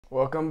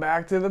Welcome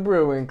back to the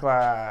brewing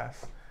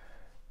class.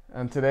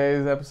 On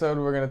today's episode,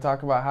 we're going to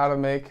talk about how to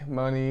make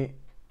money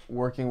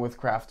working with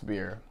craft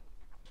beer.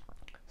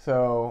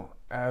 So,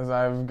 as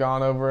I've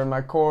gone over in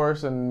my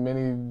course and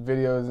many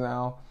videos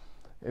now,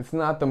 it's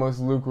not the most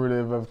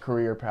lucrative of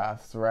career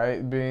paths,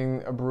 right?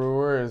 Being a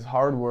brewer is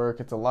hard work.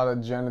 It's a lot of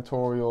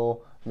janitorial,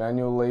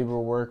 manual labor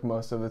work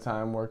most of the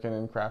time working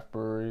in craft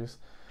breweries.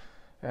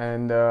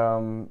 And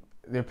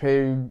the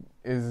pay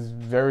is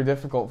very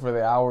difficult for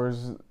the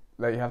hours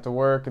that you have to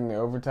work and the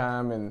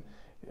overtime and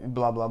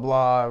blah, blah,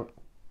 blah.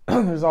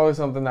 There's always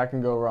something that can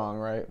go wrong,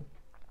 right?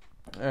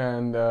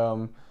 And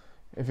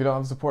if you don't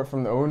have support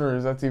from the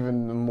owners, that's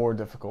even more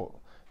difficult.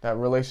 That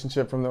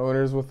relationship from the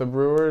owners with the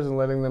brewers and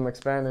letting them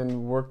expand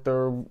and work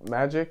their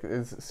magic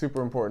is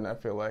super important, I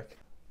feel like.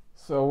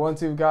 So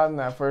once you've gotten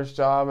that first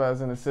job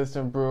as an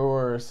assistant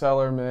brewer or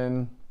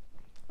cellarman,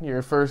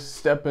 your first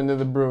step into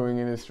the brewing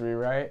industry,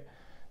 right?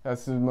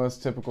 That's the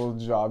most typical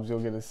jobs. You'll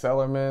get a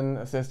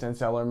cellarman, assistant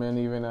cellarman,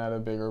 even at a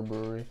bigger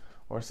brewery,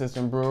 or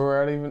assistant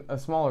brewer at even a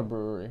smaller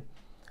brewery.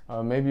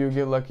 Maybe you'll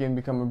get lucky and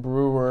become a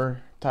brewer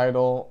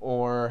title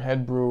or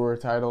head brewer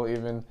title,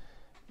 even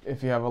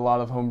if you have a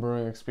lot of home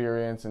brewing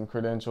experience and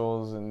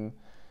credentials and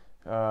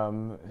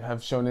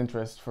have shown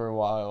interest for a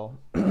while.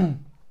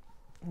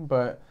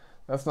 But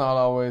that's not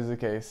always the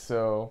case.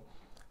 So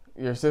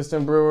your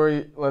assistant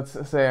brewer, let's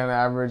say on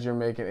average you're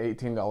making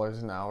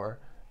 $18 an hour.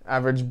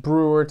 Average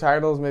brewer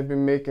titles maybe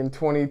making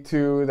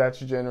 22, that's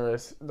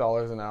generous,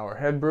 dollars an hour.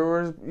 Head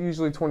brewers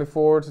usually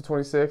 24 to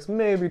 26,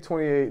 maybe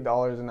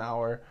 $28 an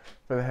hour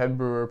for the head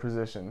brewer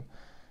position.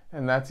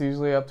 And that's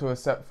usually up to a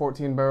set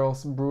 14 barrel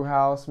brew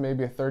house,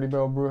 maybe a 30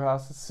 barrel brew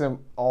house,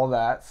 all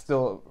that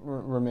still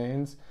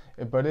remains.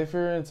 But if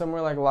you're in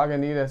somewhere like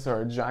Lagunitas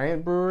or a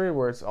giant brewery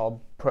where it's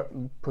all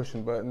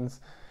pushing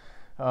buttons,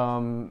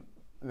 then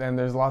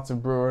there's lots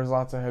of brewers,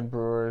 lots of head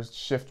brewers,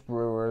 shift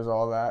brewers,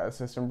 all that,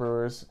 assistant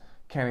brewers,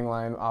 canning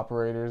line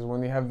operators.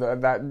 When you have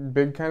that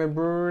big kind of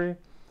brewery,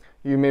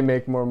 you may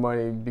make more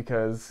money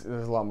because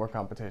there's a lot more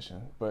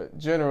competition. But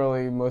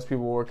generally, most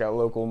people work at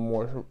local,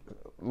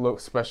 more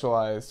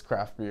specialized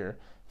craft beer,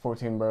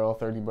 14 barrel,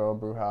 30 barrel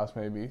brew house,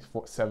 maybe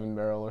 7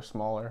 barrel or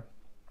smaller.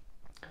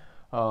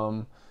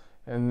 And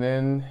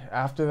then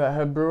after that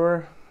head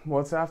brewer,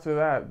 what's after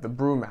that? The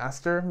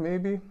brewmaster,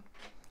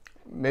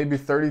 maybe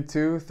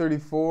 32,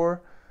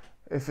 34.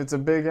 If it's a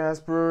big ass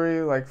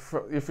brewery, like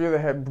if you're the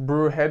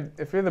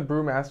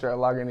brewmaster at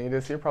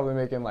Lagunitas, you're probably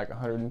making like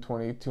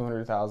 120,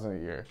 200,000 a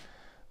year.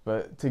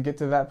 But to get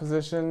to that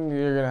position,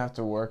 you're gonna have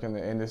to work in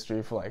the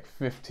industry for like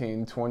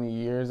 15, 20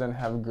 years and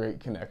have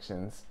great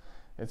connections.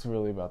 It's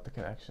really about the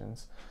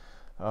connections.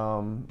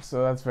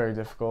 So that's very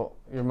difficult.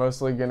 You're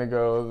mostly gonna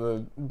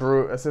go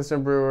the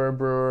assistant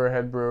brewer,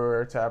 head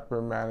brewer, tap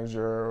room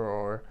manager,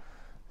 or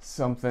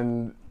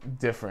something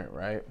different,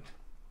 right?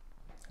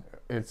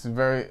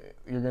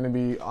 You're gonna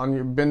be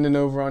bending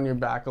over on your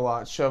back a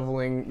lot,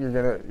 shoveling. You're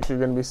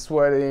gonna be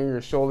sweating.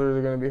 Your shoulders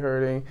are gonna be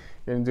hurting.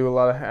 You're gonna do a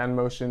lot of hand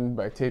motion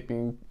by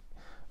taping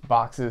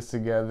boxes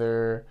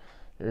together.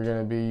 You're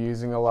gonna be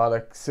using a lot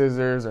of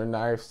scissors or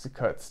knives to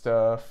cut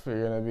stuff.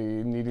 You're gonna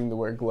be needing to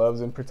wear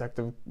gloves and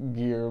protective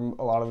gear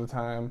a lot of the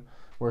time,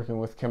 working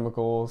with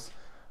chemicals.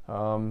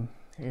 You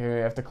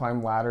have to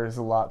climb ladders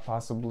a lot,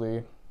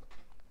 possibly.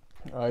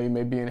 You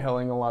may be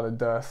inhaling a lot of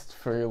dust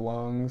for your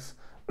lungs.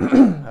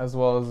 As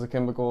well as the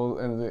chemical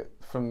and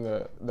from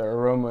the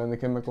aroma and the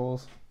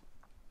chemicals.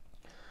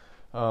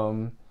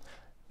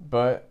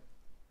 But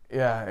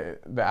yeah,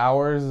 the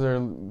hours are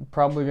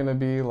probably going to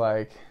be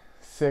like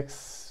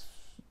 6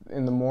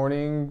 in the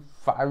morning,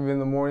 5 in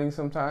the morning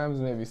sometimes,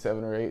 maybe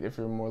 7 or 8 if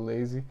you're more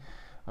lazy.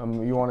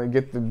 You want to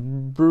get the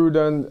brew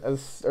done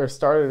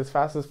started as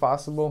fast as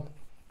possible,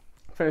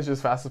 finish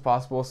as fast as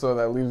possible, so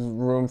that leaves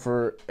room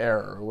for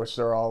error, which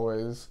there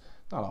always,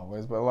 not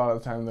always, but a lot of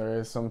the time there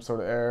is some sort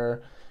of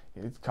error.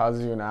 It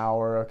causes you an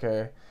hour.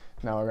 Okay,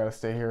 now I gotta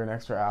stay here an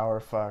extra hour.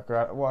 Fuck.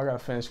 Well, I gotta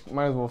finish.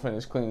 Might as well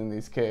finish cleaning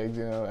these kegs.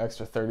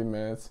 Extra 30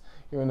 minutes.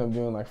 You end up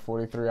doing like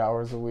 43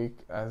 hours a week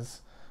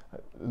as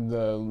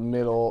the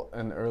middle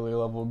and early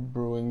level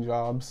brewing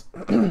jobs.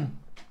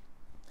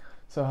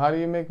 So how do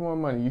you make more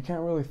money? You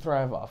can't really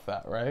thrive off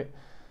that, right?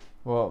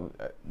 Well,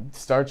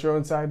 start your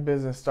own side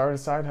business. Start a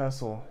side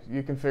hustle.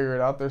 You can figure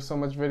it out. There's so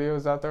much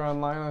videos out there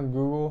online on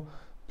Google.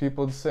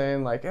 People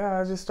saying like, yeah,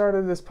 I just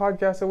started this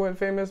podcast that went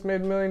famous,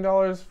 made $1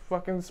 million,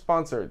 fucking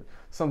sponsored.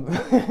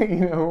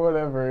 Something,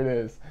 whatever it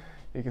is.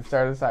 You can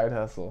start a side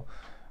hustle.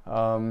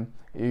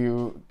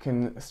 You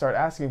can start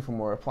asking for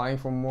more, applying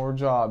for more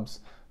jobs.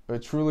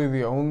 But truly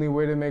the only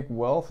way to make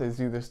wealth is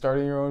either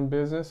starting your own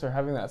business or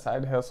having that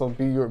side hustle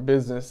be your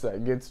business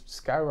that gets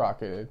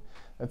skyrocketed.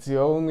 That's the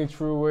only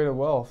true way to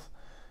wealth.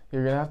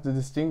 You're going to have to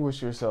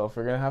distinguish yourself.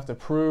 You're going to have to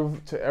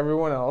prove to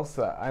everyone else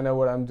that I know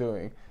what I'm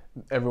doing.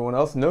 Everyone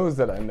else knows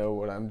that I know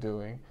what I'm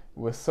doing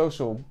with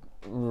social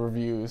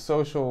reviews,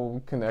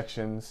 social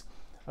connections,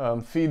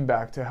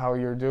 feedback to how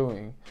you're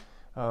doing.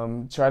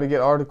 Try to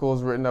get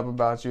articles written up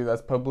about you.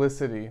 That's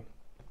publicity.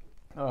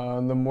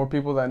 The more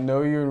people that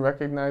know you and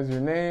recognize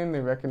your name, they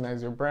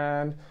recognize your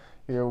brand,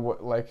 Here,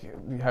 what, like,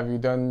 have you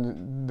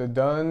done the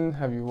done?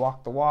 Have you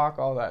walked the walk?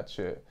 All that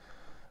shit.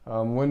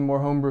 Win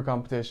more homebrew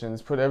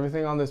competitions. Put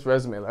everything on this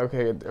resume. Like,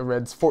 okay, I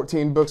read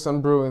 14 books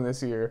on brewing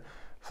this year.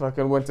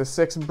 Fucking went to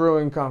 6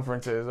 brewing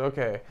conferences.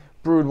 Okay,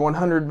 brewed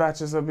 100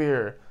 batches of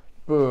beer.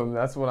 Boom,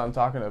 that's what I'm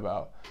talking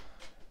about.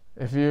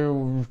 If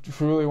you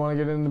truly want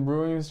to get in the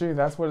brewing industry,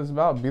 that's what it's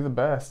about. Be the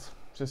best.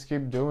 Just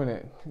keep doing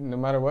it. No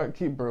matter what,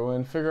 keep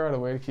brewing. Figure out a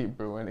way to keep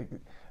brewing.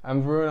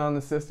 I'm brewing on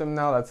the system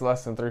now that's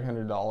less than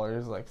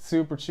 $300. Like,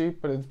 super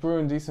cheap, but it's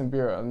brewing decent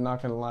beer. I'm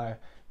not going to lie.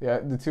 Yeah,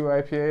 the 2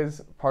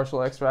 IPAs,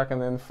 partial extract, and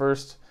then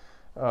first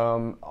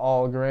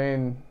all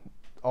grain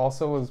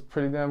also was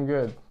pretty damn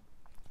good.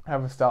 I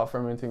have a stout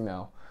fermenting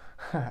now.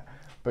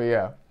 But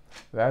yeah,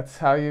 that's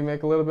how you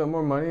make a little bit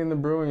more money in the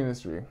brewing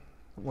industry.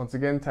 Once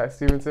again, Ty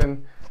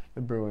Stevenson,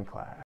 the Brewing Class.